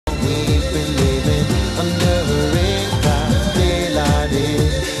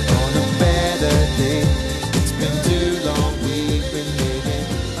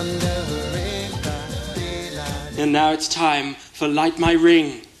now it's time for Light My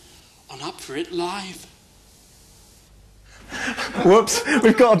Ring on Up For It Live. Whoops,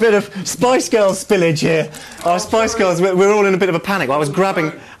 we've got a bit of Spice Girls spillage here. Our Spice Girls, we're all in a bit of a panic. Jim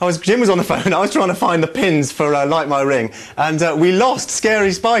was on the phone, I was trying to find the pins for Light My Ring, and we lost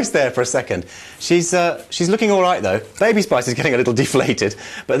Scary Spice there for a second. She's looking all right, though. Baby Spice is getting a little deflated,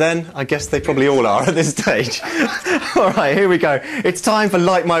 but then I guess they probably all are at this stage. All right, here we go. It's time for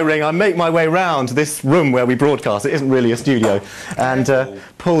Light My Ring. I make my way round this room where we broadcast. It isn't really a studio. And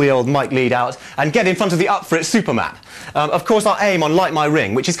pull the old mic lead out and get in front of the Up For It super map. Of course, our aim on Light My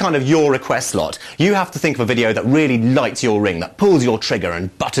Ring, which is kind of your request slot, you have to think of a video that really lights your ring, that pulls your trigger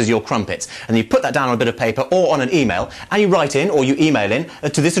and butters your crumpets. And you put that down on a bit of paper or on an email, and you write in, or you email in,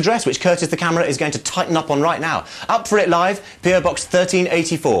 to this address, which Curtis the camera is going to tighten up on right now. Up For It Live, PO Box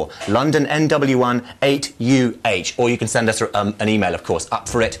 1384, London NW1 8UH. Or you can send us an email, of course,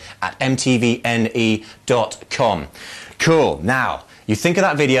 upforit@mtvne.com. Cool. Now, you think of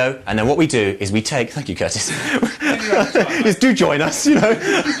that video, and then what we do is we take... Thank you, Curtis. Just do join us, you know.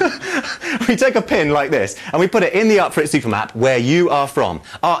 We take a pin like this, and we put it in the Up For It supermap where you are from.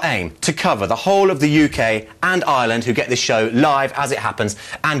 Our aim, to cover the whole of the UK and Ireland, who get this show live as it happens,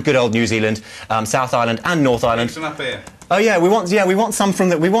 and good old New Zealand, South Island and North Island. Up here. Oh yeah, we want some from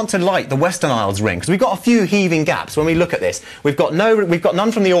we want to light the Western Isles ring, because we've got a few heaving gaps when we look at this. We've got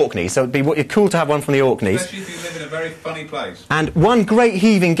none from the Orkneys, so it'd be cool to have one from the Orkneys. Especially if you live in a very funny place. And one great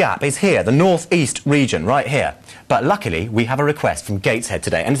heaving gap is here, the northeast region, right here. But luckily, we have a request from Gateshead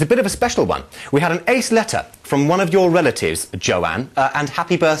today, and it's a bit of a special one. We had an ace letter from one of your relatives, Joanne, and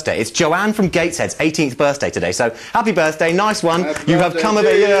happy birthday. It's Joanne from Gateshead's 18th birthday today, so happy birthday, nice one. You have come of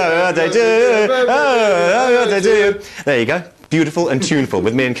age. There you go. Beautiful and tuneful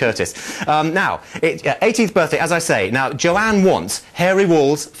with me and Curtis. Now, 18th birthday, as I say. Now, Joanne wants hairy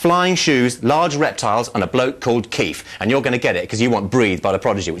walls, flying shoes, large reptiles, and a bloke called Keith. And you're going to get it because you want Breathe by The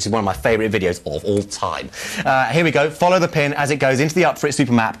Prodigy, which is one of my favourite videos of all time. Here we go. Follow the pin as it goes into the Up For It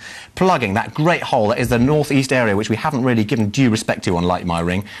super map, plugging that great hole that is the northeast area, which we haven't really given due respect to on Light My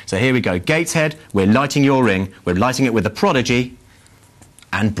Ring. So here we go. Gateshead, we're lighting your ring. We're lighting it with The Prodigy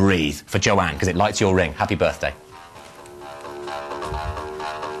and Breathe for Joanne, because it lights your ring. Happy birthday.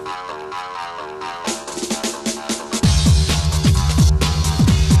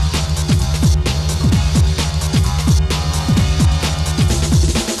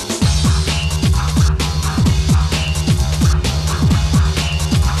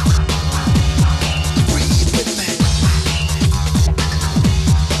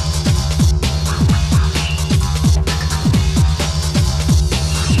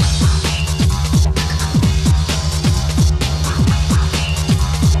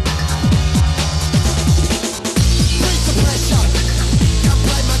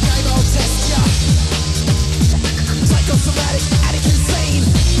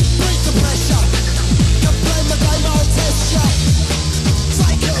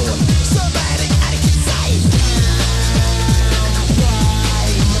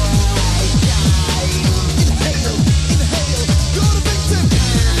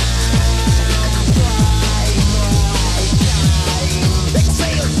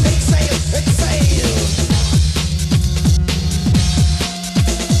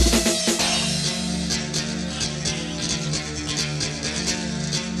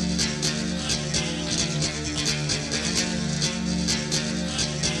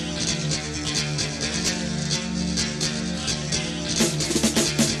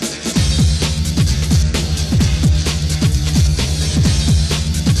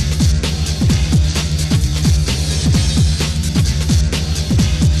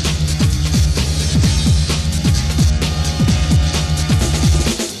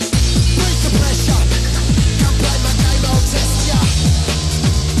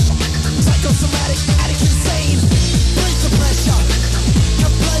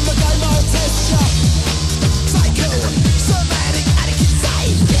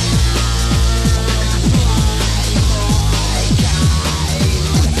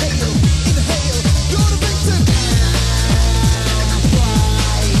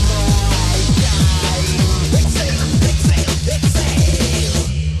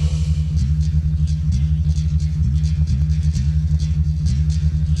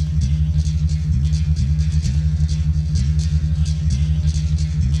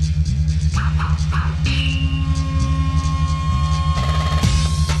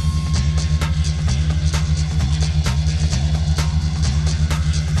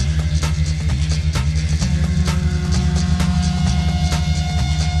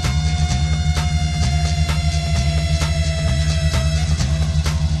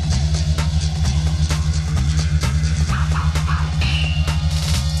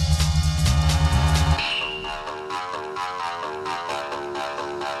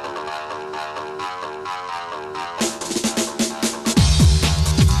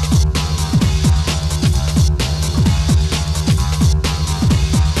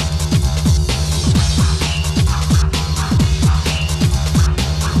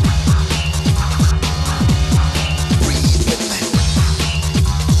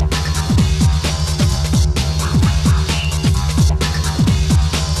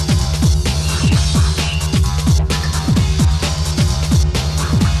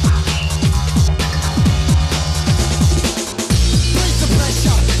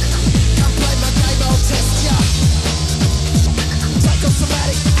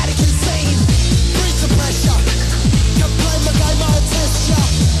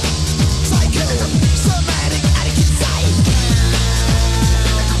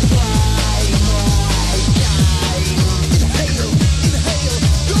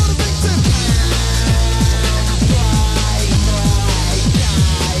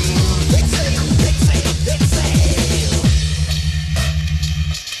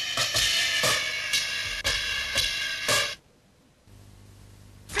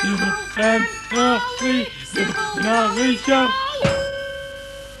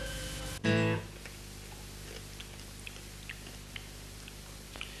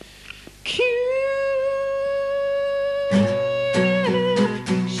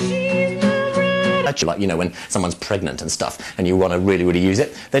 Like, you know, when someone's pregnant and stuff, and you want to really, really use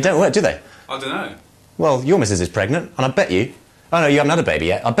it, they don't work, do they? I don't know. Well, your missus is pregnant, and I bet you... Oh, no, you haven't had a baby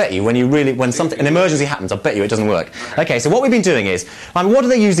yet. I bet you when an emergency happens, I bet you it doesn't work. Okay, so what we've been doing is, what do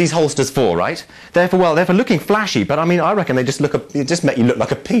they use these holsters for, right? They're for looking flashy, but I mean, I reckon they just make you look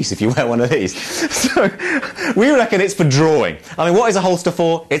like a piece if you wear one of these. So, we reckon it's for drawing. I mean, what is a holster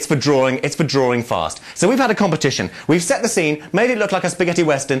for? It's for drawing fast. So we've had a competition. We've set the scene, made it look like a spaghetti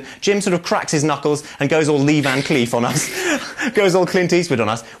western. Jim sort of cracks his knuckles and goes all Lee Van Cleef on us. Goes all Clint Eastwood on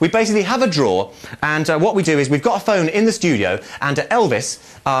us. We basically have a draw, and what we do is we've got a phone in the studio, and Elvis,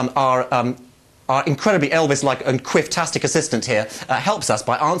 our incredibly Elvis-like and quiff-tastic assistant here, helps us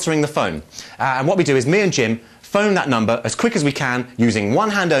by answering the phone. And what we do is me and Jim phone that number as quick as we can using one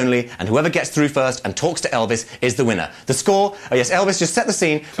hand only, and whoever gets through first and talks to Elvis is the winner. The score, oh yes, Elvis, just set the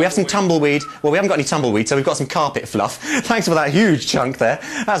scene. We have some tumbleweed. Well, we haven't got any tumbleweed, so we've got some carpet fluff. Thanks for that huge chunk there.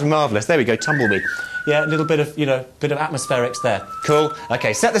 That's marvellous. There we go, tumbleweed. Yeah, a little bit of, bit of atmospherics there. Cool.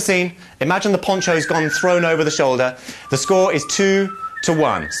 Okay, set the scene. Imagine the poncho's gone thrown over the shoulder. The score is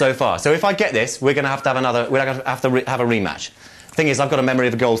 2-1 so far. So if I get this, we're going to have to have have a rematch. Thing is, I've got a memory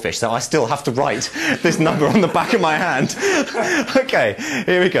of a goldfish, so I still have to write this number on the back of my hand. Okay,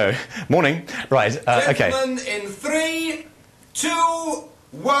 here we go. Morning. Right, okay. Gentlemen, in 3, 2,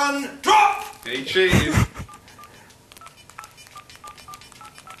 1, drop! He cheated.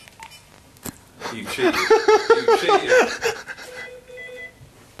 You cheated. You cheated.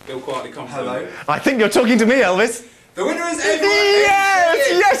 Feel quietly confident. Hello. I think you're talking to me, Elvis. The winner is Edward. Yes!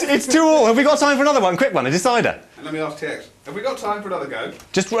 Yes, it's 2-2. Have we got time for another one? Quick one, a decider. And let me ask TX, have we got time for another go?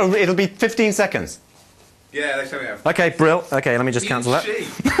 Just, it'll be 15 seconds. Yeah, they say we have. Okay, brill. Okay, let me just cancel that.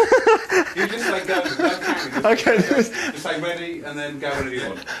 You just say go, no counting. Okay. Just say ready, and then go whenever you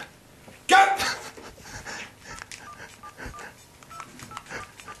want. Go!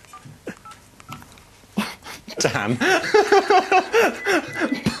 Damn.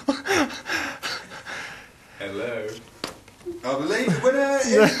 Hello. I believe the winner is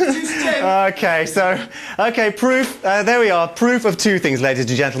 2-10. Okay, proof, there we are, proof of two things, ladies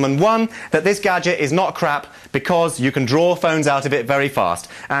and gentlemen. One, that this gadget is not crap because you can draw phones out of it very fast.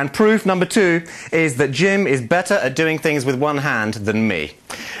 And proof number two is that Jim is better at doing things with one hand than me.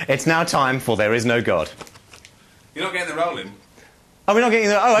 It's now time for There Is No God. You're not getting the roll in. Oh, we're not getting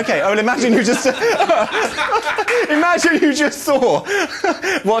there. Oh, okay. Oh, well, imagine you just... imagine you just saw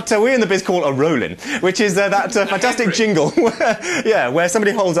what we in the biz call a roll-in, which is that fantastic jingle where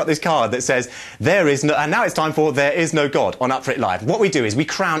somebody holds up this card that says, there is no... And now it's time for There Is No God on Up For It Live. What we do is we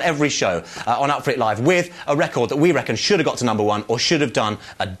crown every show on Up For It Live with a record that we reckon should have got to #1 or should have done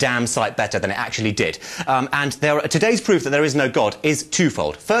a damn sight better than it actually did. And today's proof that there is no God is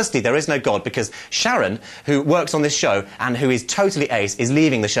twofold. Firstly, there is no God because Sharon, who works on this show and who is totally ace, is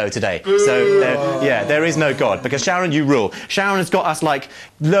leaving the show today. So, there is no God, because Sharon, you rule. Sharon has got us, like,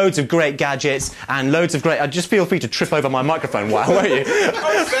 loads of great gadgets and loads of great... just feel free to trip over my microphone, won't you?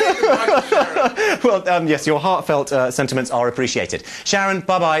 Well, yes, your heartfelt sentiments are appreciated. Sharon,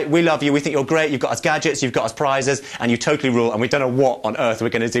 bye-bye, we love you, we think you're great, you've got us gadgets, you've got us prizes, and you totally rule, and we don't know what on earth we're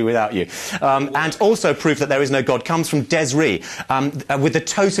going to do without you. And also proof that there is no God comes from Desiree, with the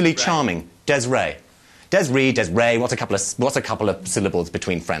totally charming Desiree. Desiree, what's a couple of syllables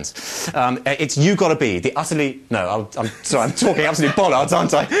between friends? It's You Gotta Be, the utterly... No, I'm sorry, I'm talking absolute bollards,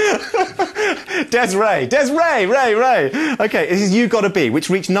 aren't I? Ray. Okay, this is You Gotta Be, which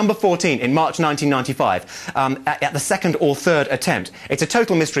reached #14 in March 1995, at the second or third attempt. It's a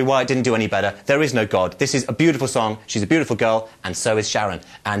total mystery why it didn't do any better. There is no God. This is a beautiful song. She's a beautiful girl, and so is Sharon.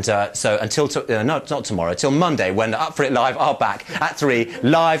 And so until... not tomorrow, till Monday, when Up For It Live are back at 3,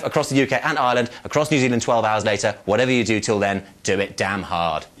 live across the UK and Ireland, across New Zealand 12 hours later. Whatever you do till then, do it damn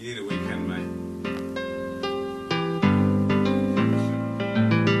hard. You need a weekend, mate.